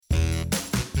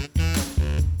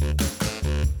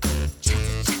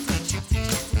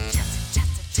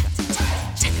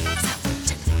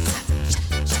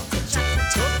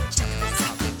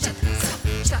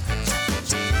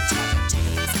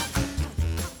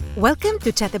Welcome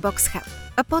to Chatterbox Hub,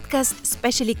 a podcast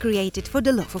specially created for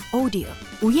the love of audio.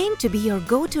 We aim to be your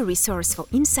go-to resource for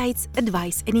insights,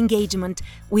 advice and engagement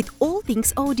with all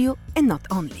things audio and not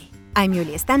only. I'm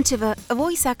Yulia Stancheva, a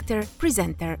voice actor,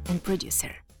 presenter and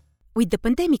producer. With the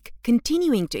pandemic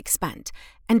continuing to expand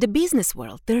and the business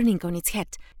world turning on its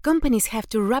head, companies have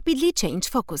to rapidly change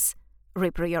focus,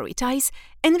 reprioritize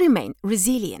and remain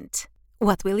resilient.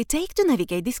 What will it take to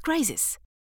navigate this crisis?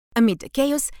 Amid the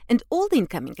chaos and all the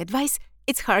incoming advice,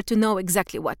 it's hard to know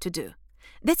exactly what to do.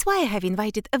 That's why I have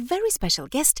invited a very special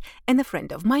guest and a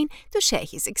friend of mine to share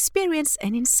his experience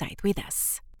and insight with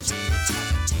us.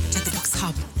 Chatterbox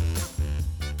Hub.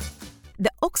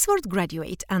 The Oxford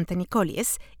graduate Anthony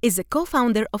Collies is a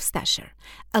co-founder of Stasher,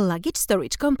 a luggage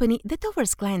storage company that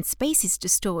offers clients spaces to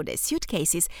store their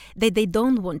suitcases that they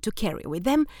don't want to carry with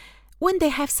them when they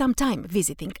have some time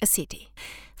visiting a city.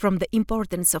 From the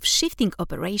importance of shifting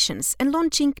operations and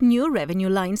launching new revenue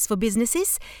lines for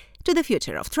businesses, to the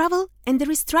future of travel and the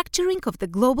restructuring of the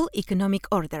global economic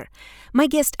order, my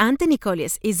guest Anthony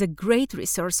Collies is a great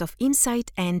resource of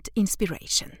insight and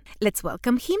inspiration. Let's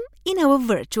welcome him in our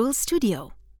virtual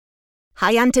studio.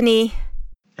 Hi, Anthony.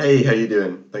 Hey, how you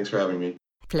doing? Thanks for having me.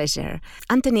 Pleasure.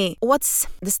 Anthony, what's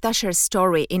the Stasher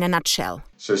story in a nutshell?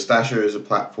 So Stasher is a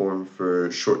platform for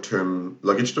short-term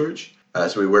luggage storage.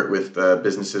 So we work with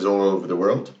businesses all over the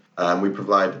world. We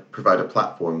provide a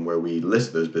platform where we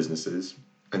list those businesses,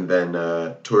 and then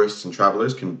tourists and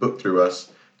travelers can book through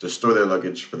us to store their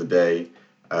luggage for the day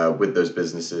with those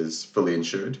businesses fully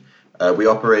insured. We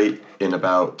operate in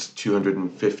about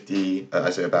 250,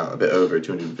 a bit over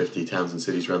 250 towns and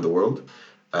cities around the world.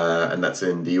 And that's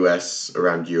in the US,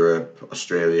 around Europe,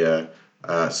 Australia,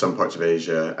 some parts of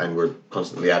Asia, and we're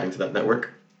constantly adding to that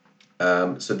network.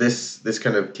 So this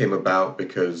kind of came about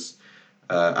because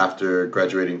after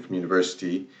graduating from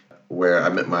university, where I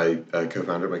met my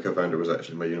co-founder. My co-founder was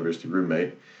actually my university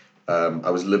roommate. I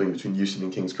was living between Euston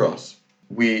and King's Cross.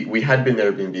 We had been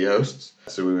Airbnb hosts,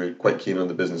 so we were quite keen on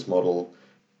the business model,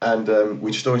 and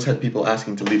we just always had people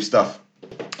asking to leave stuff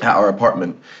at our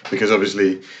apartment, because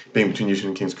obviously being between Euston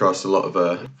and King's Cross, a lot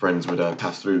of friends would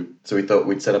pass through. So we thought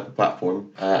we'd set up a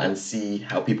platform and see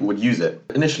how people would use it.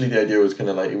 Initially the idea was kind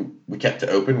of like, we kept it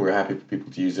open, we were happy for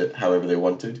people to use it however they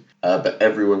wanted, but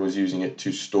everyone was using it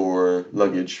to store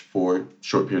luggage for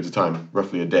short periods of time,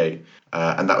 roughly a day.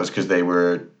 And that was because they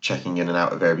were checking in and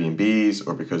out of Airbnbs,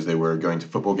 or because they were going to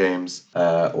football games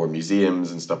or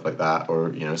museums and stuff like that, or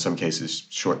in some cases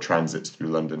short transits through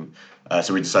London.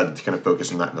 So we decided to kind of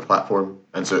focus on that in the platform,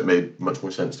 and so it made much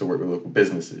more sense to work with local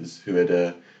businesses who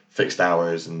had fixed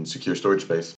hours and secure storage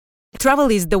space. Travel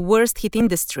is the worst hit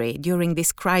industry during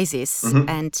this crisis,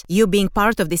 and you being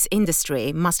part of this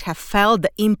industry must have felt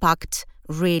the impact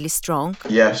really strong.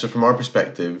 Yeah, so from our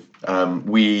perspective,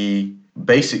 we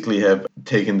basically have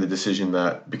taken the decision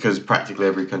that because practically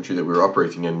every country that we were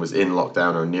operating in was in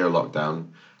lockdown or near lockdown,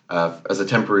 as a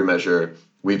temporary measure,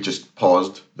 we've just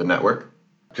paused the network,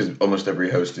 because almost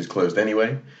every host is closed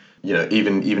anyway.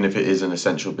 Even if it is an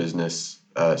essential business,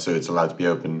 so it's allowed to be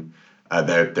open,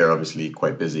 they're obviously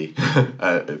quite busy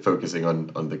focusing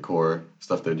on the core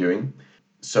stuff they're doing.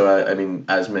 So,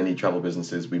 as many travel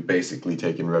businesses, we've basically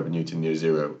taken revenue to near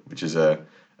zero, which is a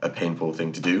painful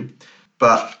thing to do.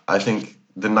 But I think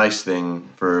the nice thing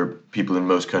for people in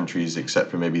most countries, except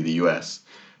for maybe the US,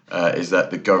 is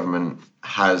that the government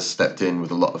has stepped in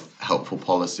with a lot of helpful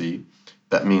policy.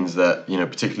 That means that,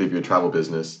 particularly if you're a travel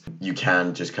business, you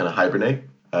can just kind of hibernate.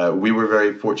 We were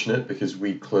very fortunate because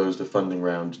we closed a funding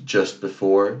round just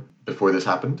before this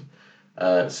happened.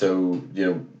 So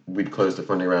we'd closed a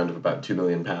funding round of about £2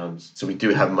 million. So we do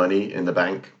have money in the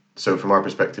bank. So from our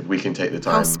perspective, we can take the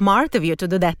time. How smart of you to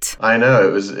do that. I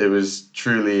know, it was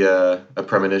truly a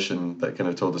premonition that kind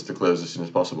of told us to close as soon as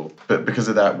possible. But because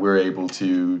of that, we're able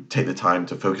to take the time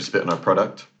to focus a bit on our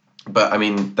product. But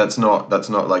that's not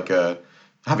like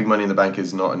having money in the bank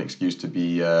is not an excuse to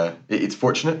be, it's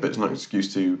fortunate, but it's not an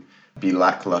excuse to be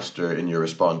lackluster in your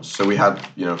response. So we have,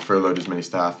 furloughed as many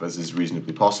staff as is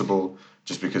reasonably possible,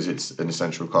 just because it's an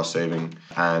essential cost saving.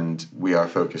 And we are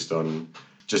focused on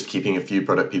just keeping a few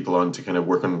product people on to kind of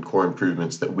work on core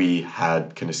improvements that we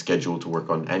had kind of scheduled to work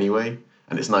on anyway.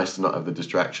 And it's nice to not have the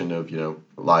distraction of,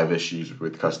 live issues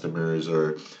with customers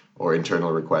or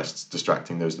internal requests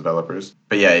distracting those developers.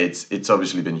 But yeah, it's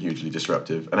obviously been hugely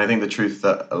disruptive. And I think the truth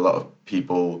that a lot of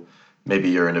people maybe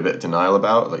you're in a bit of denial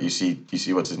about, like you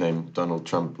see what's his name, Donald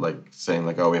Trump, like saying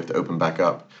like, oh, we have to open back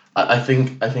up. I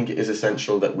think it is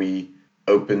essential that we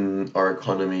open our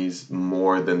economies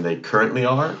more than they currently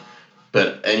are.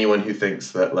 But anyone who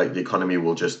thinks that like the economy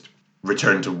will just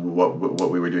return to what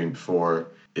we were doing before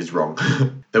is wrong.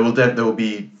 there will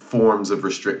be forms of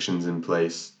restrictions in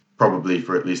place, probably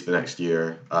for at least the next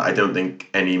year. I don't think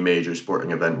any major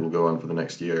sporting event will go on for the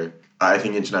next year. I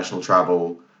think international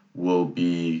travel will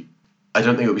be, I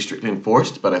don't think it will be strictly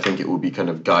enforced, but I think it will be kind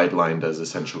of guidelined as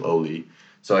essential only.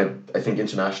 So I think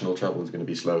international travel is going to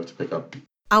be slow to pick up.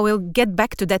 I will get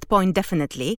back to that point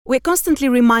definitely. We're constantly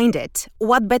reminded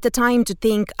what better time to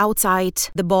think outside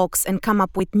the box and come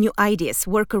up with new ideas,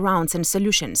 workarounds and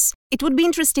solutions. It would be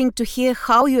interesting to hear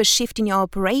how you are shifting your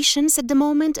operations at the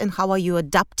moment and how are you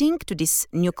adapting to this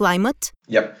new climate?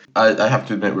 Yep. I have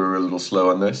to admit we were a little slow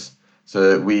on this.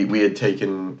 So we had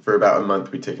taken, for about a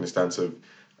month, we'd taken a stance of,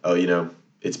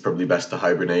 it's probably best to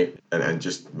hibernate and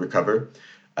just recover.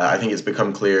 I think it's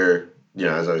become clear,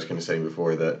 as I was kind of saying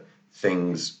before, that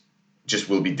things just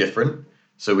will be different.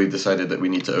 So we've decided that we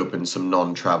need to open some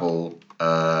non-travel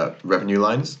revenue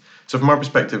lines. So from our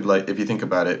perspective, like if you think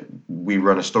about it, we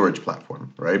run a storage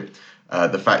platform, right?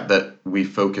 The fact that we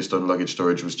focused on luggage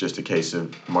storage was just a case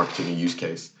of marketing a use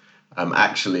case.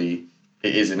 Actually,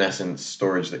 it is in essence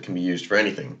storage that can be used for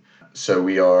anything. So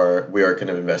we are kind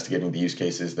of investigating the use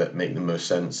cases that make the most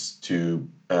sense to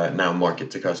now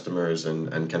market to customers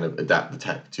and kind of adapt the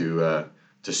tech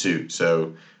to suit.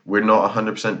 So we're not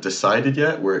 100% decided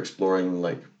yet. We're exploring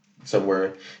like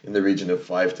somewhere in the region of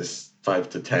 5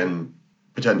 to 10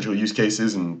 potential use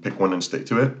cases and pick one and stick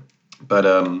to it. But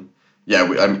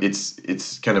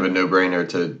it's kind of a no-brainer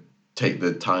to take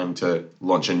the time to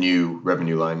launch a new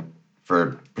revenue line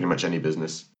for pretty much any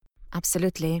business.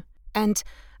 Absolutely. And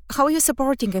how are you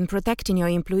supporting and protecting your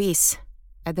employees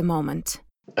at the moment?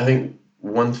 I think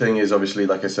one thing is obviously,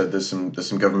 like I said, there's some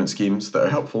government schemes that are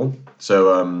helpful.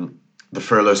 So the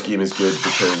furlough scheme is good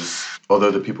because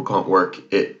although the people can't work,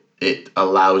 it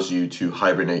allows you to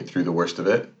hibernate through the worst of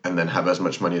it and then have as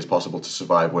much money as possible to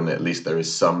survive when at least there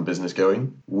is some business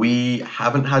going. We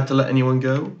haven't had to let anyone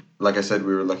go. Like I said,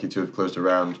 we were lucky to have closed a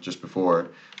round just before.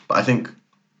 But I think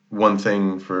one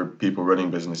thing for people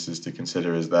running businesses to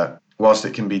consider is that whilst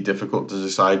it can be difficult to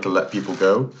decide to let people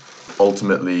go,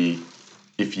 ultimately,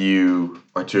 if you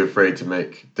are too afraid to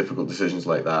make difficult decisions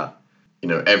like that,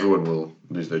 everyone will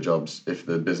lose their jobs if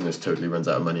the business totally runs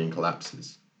out of money and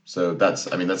collapses. So that's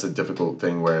a difficult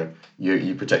thing where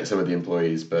you protect some of the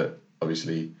employees, but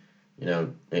obviously,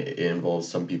 it involves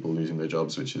some people losing their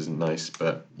jobs, which isn't nice.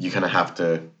 But you kind of have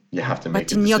to make a decision.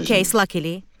 But in your case,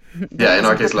 luckily. Yeah, in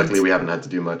our case, luckily, we haven't had to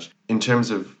do much. In terms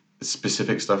of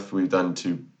specific stuff we've done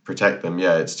to protect them,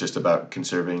 it's just about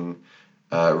conserving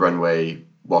runway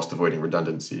whilst avoiding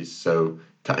redundancies. So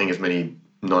cutting as many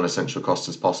non-essential costs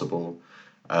as possible,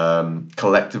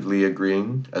 collectively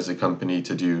agreeing as a company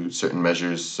to do certain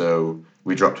measures. So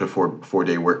we dropped to a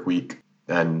four-day work week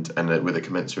and with a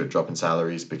commensurate drop in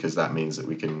salaries, because that means that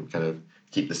we can kind of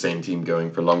keep the same team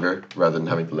going for longer rather than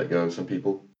having to let go of some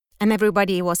people. And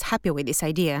everybody was happy with this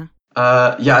idea.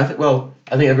 I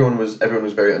think everyone was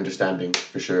very understanding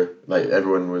for sure. Like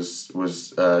everyone was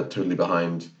totally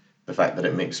behind the fact that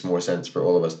it makes more sense for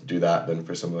all of us to do that than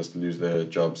for some of us to lose their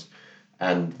jobs,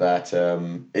 and that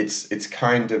it's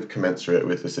kind of commensurate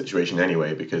with the situation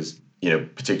anyway, because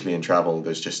particularly in travel,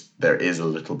 there is a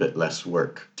little bit less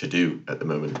work to do at the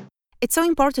moment. It's so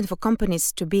important for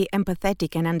companies to be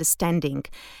empathetic and understanding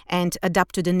and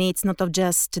adapt to the needs not of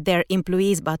just their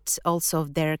employees but also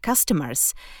of their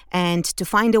customers, and to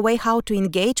find a way how to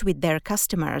engage with their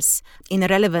customers in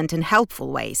relevant and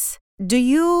helpful ways. Do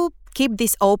you keep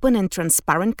this open and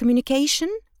transparent communication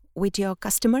with your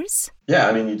customers?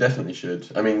 Yeah, you definitely should.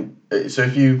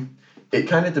 So it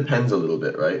kind of depends a little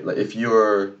bit, right? Like if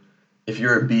you're a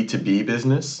B2B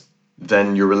business,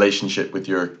 then your relationship with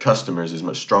your customers is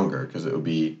much stronger because it will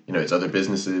be, it's other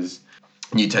businesses.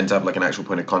 You tend to have like an actual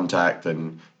point of contact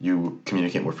and you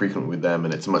communicate more frequently with them,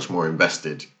 and it's a much more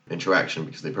invested interaction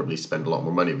because they probably spend a lot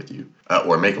more money with you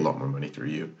or make a lot more money through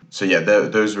you. So yeah,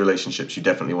 those relationships you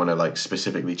definitely want to like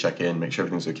specifically check in, make sure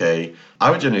everything's okay. I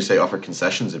would generally say offer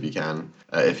concessions if you can,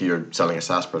 if you're selling a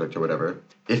SaaS product or whatever.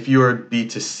 If you're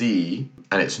B2C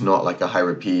and it's not like a high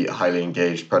repeat, highly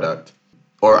engaged product,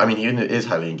 or even it is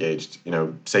highly engaged,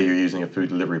 say you're using a food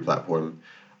delivery platform,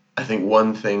 I think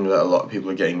one thing that a lot of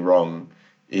people are getting wrong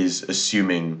is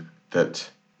assuming that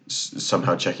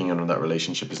somehow checking in on that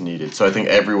relationship is needed. So I think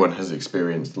everyone has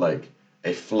experienced like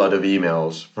a flood of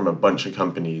emails from a bunch of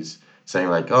companies saying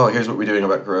like, oh, here's what we're doing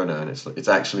about Corona. And it's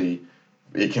actually,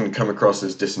 it can come across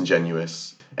as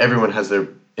disingenuous. Everyone has their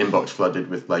inbox flooded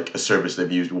with like a service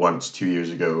they've used once 2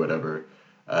 years ago or whatever.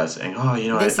 Saying, oh,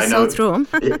 this I is know. So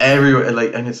true. Everyone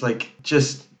and it's like,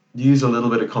 just use a little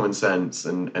bit of common sense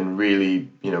and really,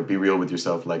 be real with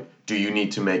yourself. Like, do you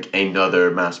need to make another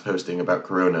mass posting about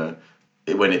Corona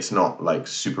when it's not like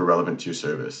super relevant to your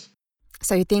service.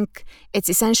 So you think it's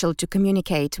essential to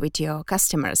communicate with your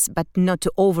customers, but not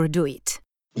to overdo it?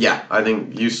 Yeah, I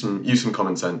think use some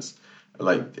common sense.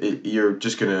 Like you're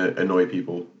just gonna annoy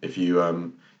people if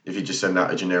you just send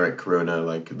out a generic Corona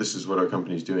like this is what our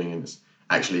company's doing, and it's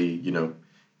actually,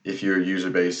 if your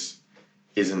user base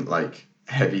isn't like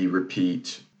heavy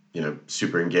repeat,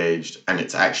 super engaged, and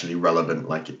it's actually relevant,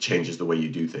 like it changes the way you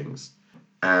do things.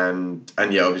 And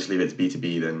yeah, obviously if it's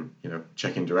B2B, then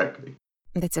check in directly.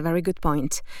 That's a very good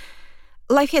point.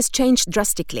 Life has changed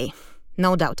drastically,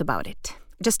 no doubt about it.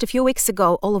 Just a few weeks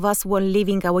ago, all of us were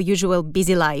living our usual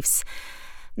busy lives.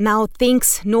 Now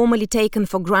things normally taken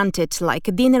for granted, like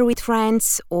a dinner with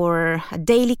friends or a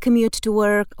daily commute to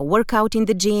work, a workout in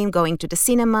the gym, going to the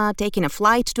cinema, taking a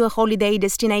flight to a holiday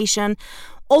destination,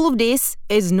 all of this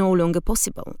is no longer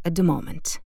possible at the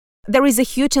moment. There is a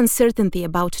huge uncertainty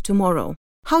about tomorrow.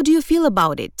 How do you feel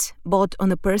about it, both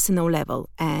on a personal level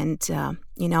and,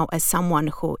 as someone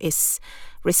who is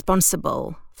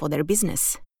responsible for their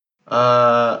business?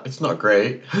 It's not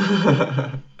great,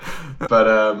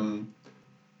 but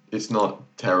it's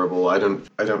not terrible. I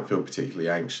don't feel particularly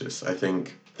anxious. I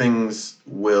think things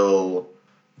will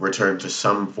return to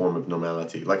some form of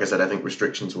normality. Like I said, I think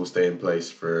restrictions will stay in place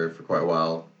for quite a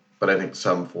while, but I think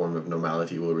some form of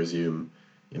normality will resume,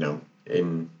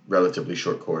 in relatively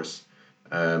short course.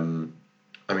 I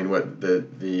mean, what I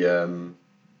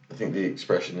think the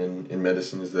expression in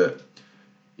medicine is that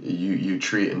you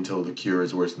treat until the cure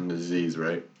is worse than the disease,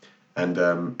 right? And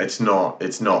it's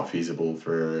not feasible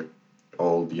for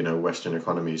all Western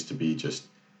economies to be just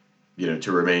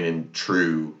to remain in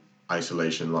true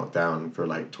isolation lockdown for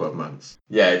like 12 months.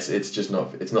 Yeah, it's just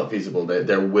not feasible.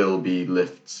 There will be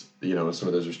lifts, some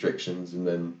of those restrictions, and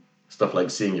then stuff like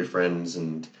seeing your friends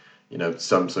and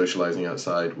some socializing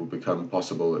outside will become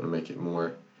possible and make it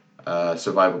more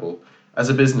survivable. As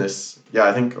a business, yeah,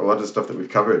 I think a lot of the stuff that we've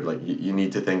covered, like you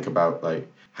need to think about like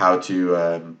how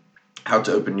to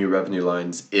open new revenue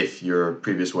lines if your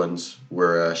previous ones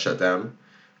were shut down.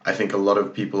 I think a lot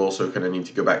of people also kind of need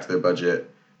to go back to their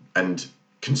budget and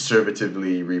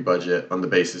conservatively rebudget on the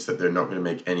basis that they're not going to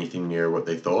make anything near what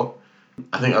they thought.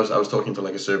 I think I was talking to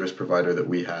like a service provider that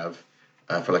we have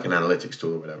for like an analytics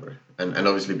tool or whatever, and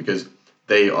obviously because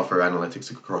they offer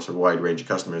analytics across a wide range of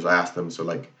customers, I asked them, so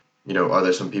like, are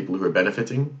there some people who are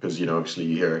benefiting? Because obviously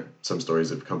you hear some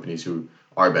stories of companies who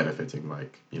are benefiting,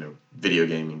 like video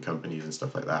gaming companies and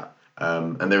stuff like that.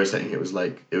 And they were saying it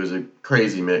was a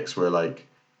crazy mix where like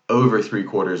over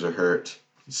 3/4 are hurt,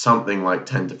 something like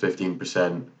 10 to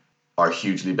 15% are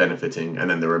hugely benefiting, and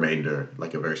then the remainder,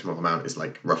 like a very small amount, is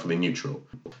like roughly neutral.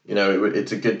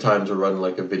 It's a good time to run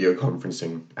like a video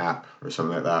conferencing app or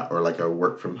something like that, or like a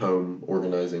work from home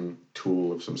organizing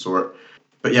tool of some sort.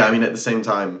 But yeah, I mean, at the same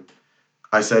time,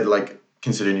 I said like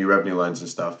consider new revenue lines and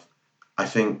stuff. I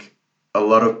think a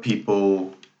lot of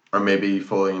people are maybe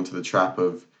falling into the trap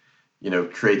of,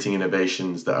 creating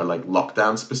innovations that are like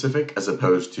lockdown specific, as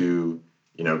opposed to,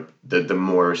 the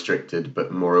more restricted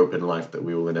but more open life that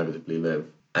we will inevitably live.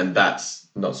 And that's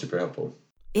not super helpful.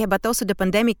 Yeah, but also the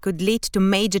pandemic could lead to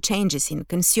major changes in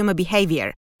consumer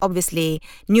behavior. Obviously,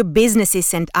 new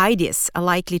businesses and ideas are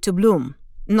likely to bloom.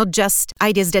 Not just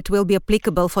ideas that will be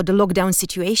applicable for the lockdown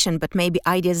situation, but maybe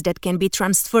ideas that can be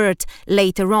transferred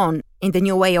later on in the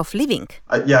new way of living.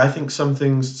 I think some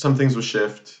things will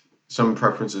shift, some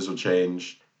preferences will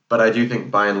change, but I do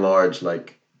think by and large,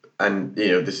 like, and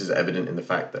this is evident in the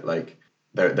fact that like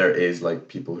there is like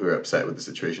people who are upset with the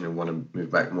situation and want to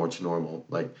move back more to normal.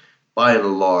 Like by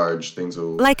and large, things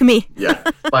will, like me. Yeah,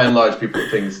 by and large,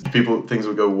 things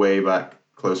will go way back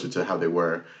closer to how they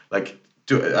were. Like,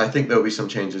 I think there'll be some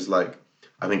changes. Like,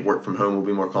 I think work from home will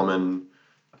be more common.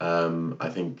 I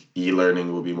think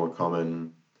e-learning will be more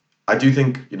common. I do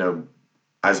think,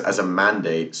 as a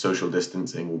mandate, social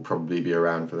distancing will probably be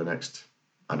around for the next,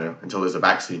 I don't know, until there's a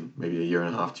vaccine, maybe a year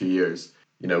and a half, 2 years.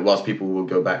 Whilst people will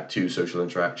go back to social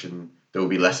interaction, there will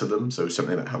be less of them. So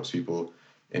something that helps people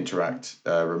interact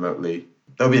remotely.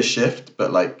 There'll be a shift,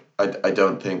 but like, I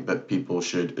don't think that people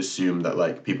should assume that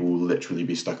like people will literally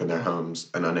be stuck in their homes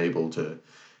and unable to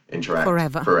interact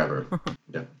forever.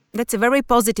 Yeah. That's a very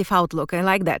positive outlook. I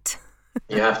like that.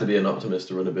 You have to be an optimist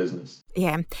to run a business.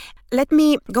 Yeah. Let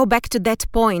me go back to that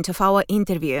point of our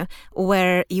interview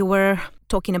where you were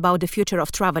talking about the future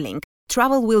of traveling.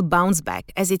 Travel will bounce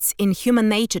back, as it's in human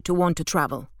nature to want to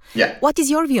travel. Yeah. What is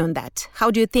your view on that?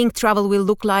 How do you think travel will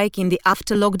look like in the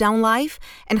after-lockdown life?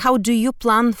 And how do you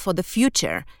plan for the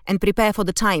future and prepare for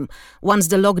the time once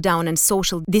the lockdown and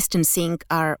social distancing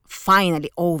are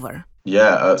finally over?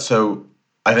 Yeah, so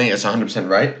I think it's 100%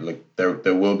 right. Like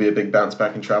there will be a big bounce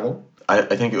back in travel.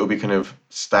 I think it will be kind of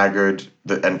staggered.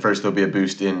 And first there'll be a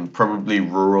boost in probably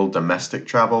rural domestic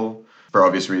travel for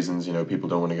obvious reasons. People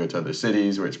don't want to go to other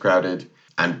cities where it's crowded,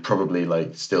 and probably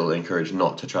like still encouraged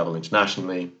not to travel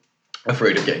internationally,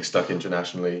 afraid of getting stuck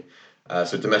internationally.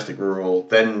 So domestic rural,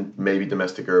 then maybe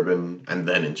domestic urban, and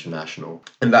then international.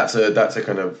 And that's a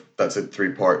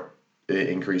 3-part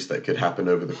increase that could happen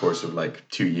over the course of like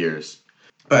 2 years.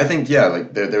 But I think,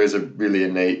 like there is a really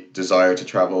innate desire to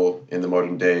travel in the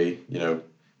modern day.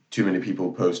 Too many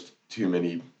people post too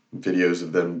many videos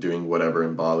of them doing whatever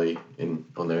in Bali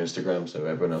on their Instagram, so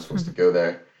everyone else wants to go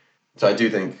there. So I do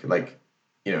think, like,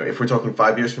 if we're talking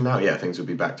 5 years from now, things will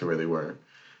be back to where they were.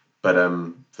 But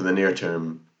for the near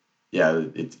term,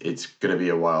 it's going to be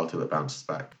a while till it bounces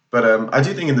back. But I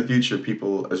do think in the future,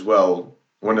 people as well,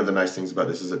 one of the nice things about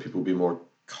this is that people will be more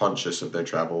conscious of their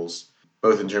travels,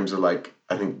 both in terms of, like,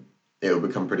 I think it will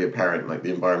become pretty apparent, like,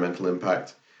 the environmental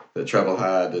impact that travel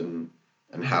had and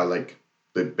how, like,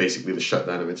 basically the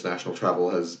shutdown of international travel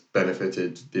has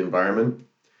benefited the environment.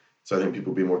 So I think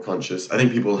people will be more conscious. I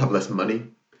think people will have less money,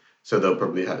 so they'll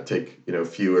probably have to take,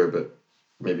 fewer but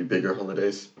maybe bigger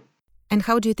holidays. And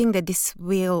how do you think that this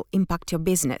will impact your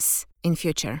business in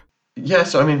future? Yeah,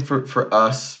 so I mean, for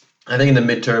us, I think in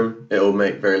the midterm, it will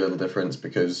make very little difference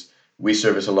because we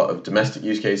service a lot of domestic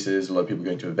use cases, a lot of people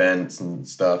going to events and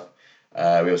stuff.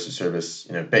 We also service,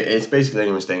 it's basically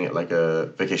anyone staying at like a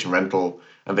vacation rental.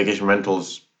 And vacation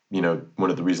rentals,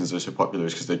 one of the reasons they're so popular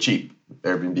is because they're cheap.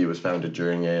 Airbnb was founded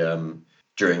during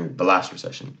the last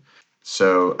recession.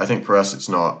 So I think for us, it's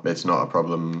not a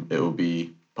problem. It will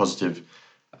be positive.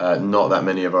 Not that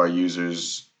many of our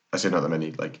users, I say not that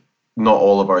many, like not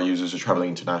all of our users are traveling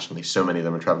internationally. So many of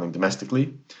them are traveling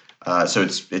domestically. So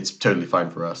it's totally fine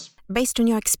for us. Based on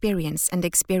your experience and the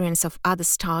experience of other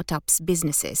startups,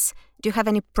 businesses, do you have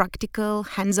any practical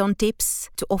hands-on tips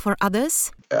to offer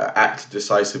others? Act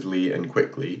decisively and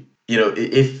quickly.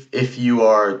 If you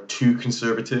are too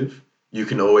conservative, you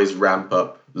can always ramp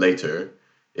up later.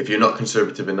 If you're not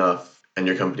conservative enough and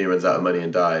your company runs out of money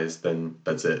and dies, then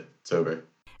that's it. It's over.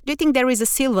 Do you think there is a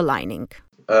silver lining?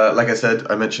 Like I said,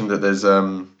 I mentioned that there's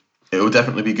it will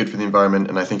definitely be good for the environment,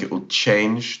 and I think it will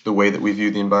change the way that we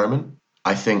view the environment.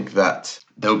 I think that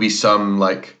there'll be some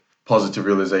like positive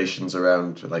realizations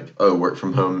around like, work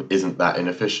from home isn't that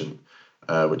inefficient,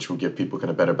 which will give people kind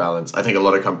of better balance. I think a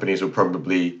lot of companies have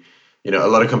probably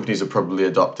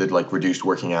adopted like reduced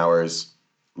working hours,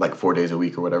 like 4 days a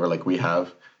week or whatever, like we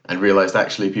have, and realized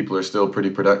actually people are still pretty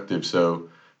productive. So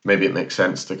maybe it makes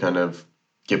sense to kind of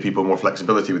give people more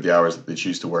flexibility with the hours that they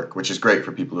choose to work, which is great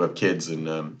for people who have kids and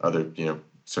other,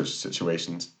 sorts of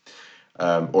situations.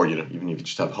 Or, even if you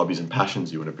just have hobbies and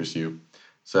passions you want to pursue.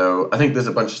 So I think there's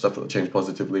a bunch of stuff that will change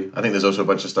positively. I think there's also a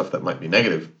bunch of stuff that might be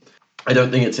negative. I don't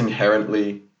think it's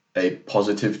inherently a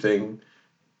positive thing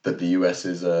that the US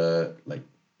is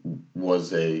was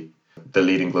the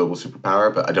leading global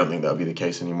superpower, but I don't think that'll be the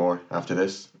case anymore after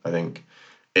this. I think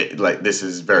this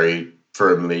is very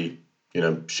firmly,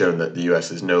 shown that the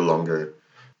US is no longer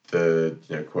the,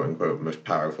 quote unquote, most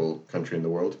powerful country in the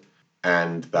world.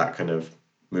 And that kind of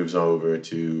moves over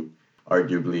to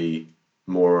arguably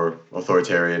more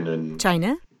authoritarian and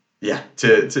China? Yeah,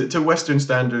 to Western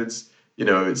standards,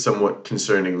 it's somewhat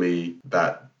concerningly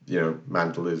that,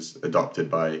 mantle is adopted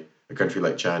by a country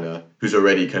like China, who's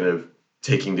already kind of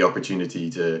taking the opportunity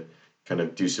to kind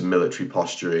of do some military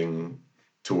posturing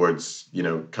towards,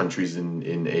 countries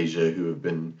in Asia who have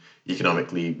been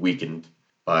economically weakened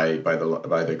by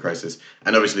the crisis.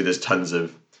 And obviously there's tons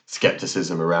of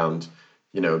skepticism around,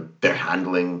 their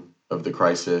handling of the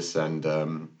crisis and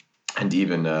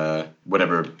even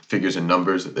whatever figures and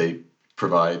numbers that they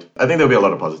provide. I think there'll be a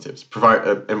lot of positives.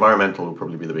 Environmental will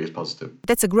probably be the biggest positive.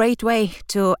 That's a great way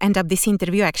to end up this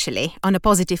interview, actually, on a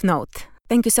positive note.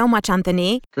 Thank you so much,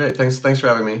 Anthony. Great. Thanks for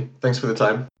having me. Thanks for the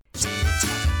time.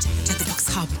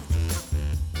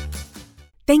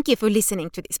 Thank you for listening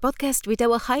to this podcast with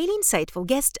our highly insightful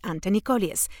guest, Anthony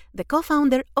Colliers, the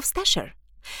co-founder of Stasher.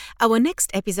 Our next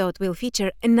episode will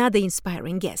feature another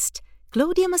inspiring guest,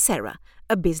 Claudia Macera,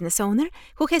 a business owner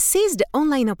who has seized the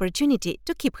online opportunity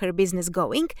to keep her business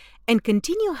going and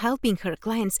continue helping her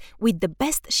clients with the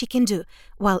best she can do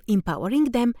while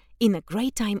empowering them in a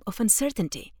great time of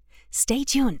uncertainty. Stay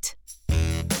tuned.